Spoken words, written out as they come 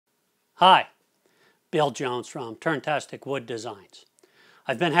Hi, Bill Jones from Turntastic Wood Designs.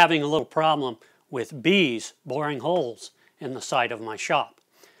 I've been having a little problem with bees boring holes in the side of my shop.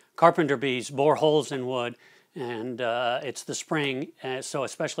 Carpenter bees bore holes in wood, and it's the spring, so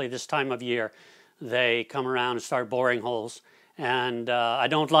especially this time of year, they come around and start boring holes. And I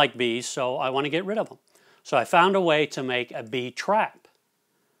don't like bees, so I want to get rid of them. So I found a way to make a bee trap.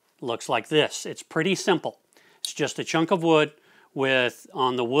 Looks like this. It's pretty simple. It's just a chunk of wood with,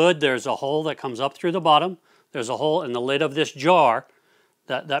 on the wood, there's a hole that comes up through the bottom. There's a hole in the lid of this jar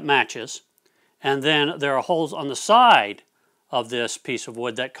that matches. And then there are holes on the side of this piece of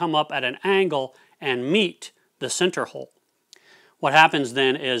wood that come up at an angle and meet the center hole. What happens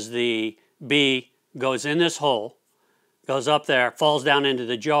then is the bee goes in this hole, goes up there, falls down into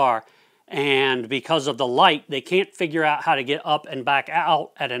the jar, and because of the light, they can't figure out how to get up and back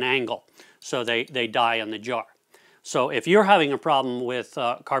out at an angle. So they die in the jar. So if you're having a problem with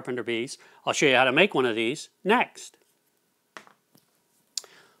carpenter bees, I'll show you how to make one of these next.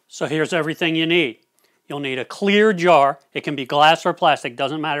 So here's everything you need. You'll need a clear jar. It can be glass or plastic,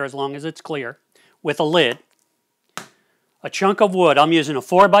 doesn't matter as long as it's clear, with a lid. A chunk of wood. I'm using a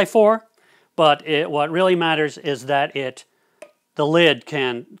 4x4, but what really matters is that the lid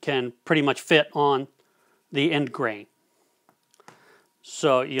can pretty much fit on the end grain.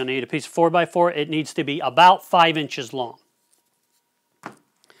 So you'll need a piece of 4x4. It needs to be about 5 inches long.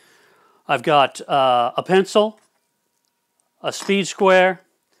 I've got a pencil, a speed square,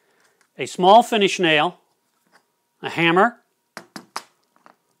 a small finish nail, a hammer, a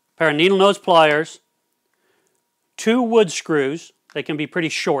pair of needle nose pliers, 2 wood screws. They can be pretty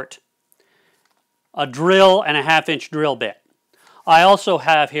short, a drill, and a 1/2-inch drill bit. I also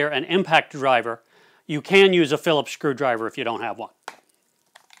have here an impact driver. You can use a Phillips screwdriver if you don't have one.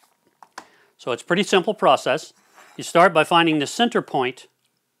 So it's a pretty simple process. You start by finding the center point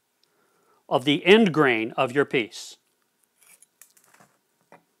of the end grain of your piece.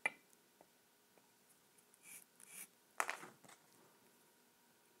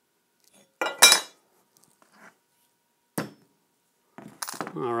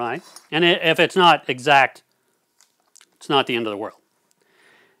 All right. And if it's not exact, it's not the end of the world.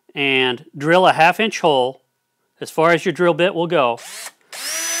 And drill a 1/2-inch hole as far as your drill bit will go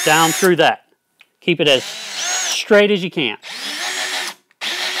down through that. Keep it as straight as you can.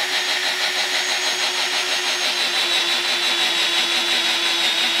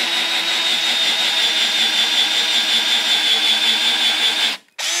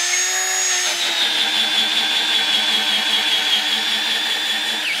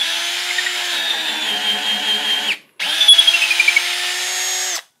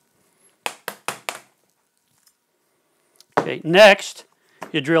 Okay, next,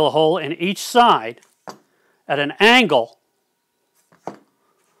 you drill a hole in each side at an angle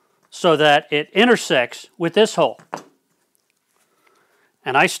so that it intersects with this hole.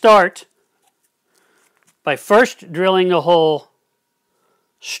 And I start by first drilling the hole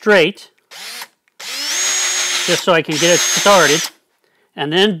straight, just so I can get it started,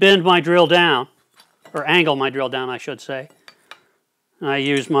 and then bend my drill down, or angle my drill down, I should say. And I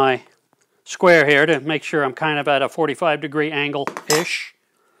use my square here to make sure I'm kind of at a 45-degree angle-ish.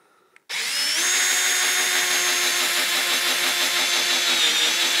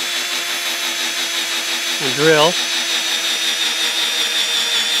 And drill.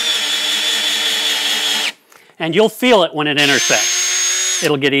 And you'll feel it when it intersects.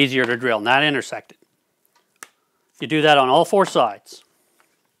 It'll get easier to drill, not intersected. You do that on all 4 sides.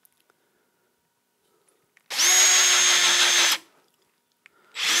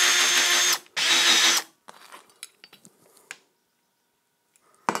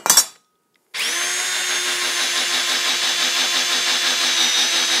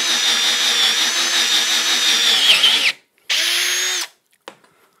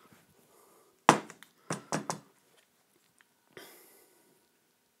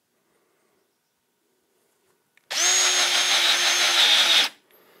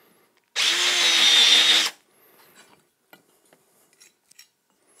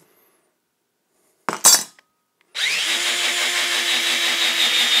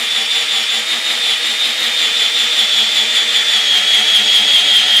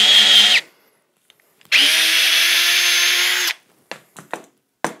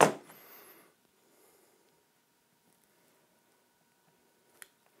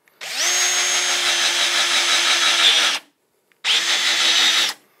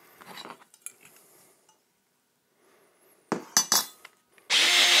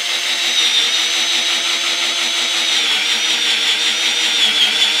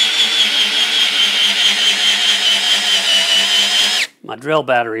 drill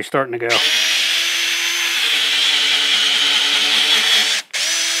battery starting to go.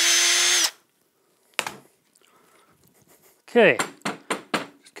 Okay,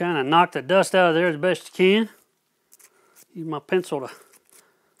 just kind of knock the dust out of there as best you can. Use my pencil to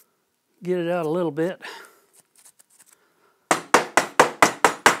get it out a little bit.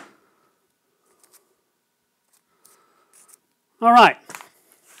 All right.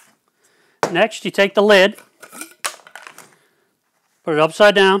 Next, you take the lid, put it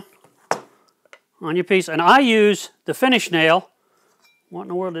upside down on your piece, and I use the finish nail. What in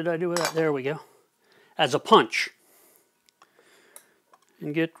the world did I do with that? There we go. As a punch.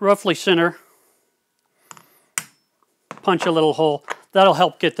 And get roughly center. Punch a little hole. That'll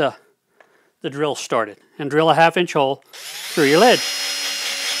help get the drill started. And drill a 1/2-inch hole through your lid.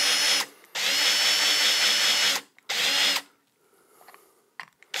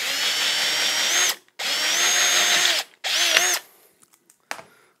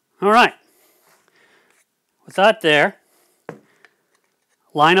 All right. With that there,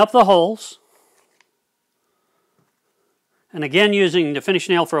 line up the holes. And again, using the finish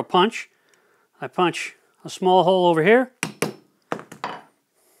nail for a punch, I punch a small hole over here,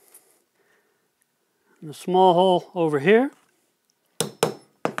 and a small hole over here,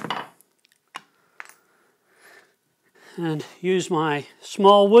 and use my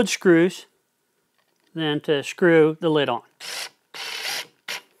small wood screws then to screw the lid on.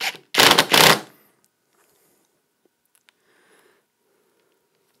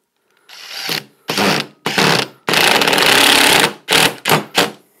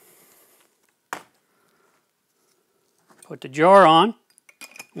 Put the jar on.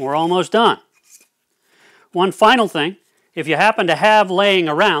 We're almost done. One final thing, if you happen to have laying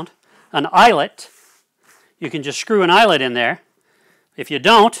around an eyelet, you can just screw an eyelet in there. If you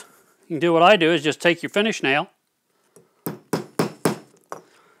don't, you can do what I do, is just take your finish nail,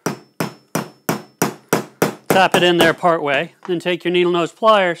 tap it in there part way, then take your needle nose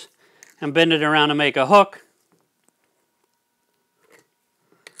pliers and bend it around to make a hook.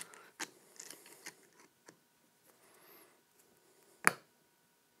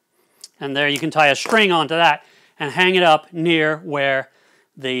 And there you can tie a string onto that and hang it up near where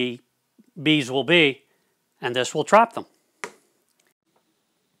the bees will be, and this will trap them.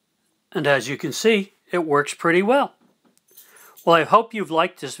 And as you can see, it works pretty well. Well, I hope you've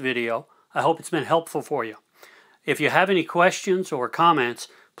liked this video. I hope it's been helpful for you. If you have any questions or comments,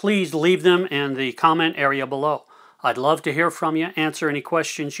 please leave them in the comment area below. I'd love to hear from you, answer any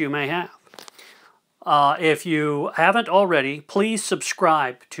questions you may have. If you haven't already, please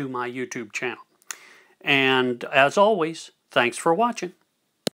subscribe to my YouTube channel. And as always, thanks for watching.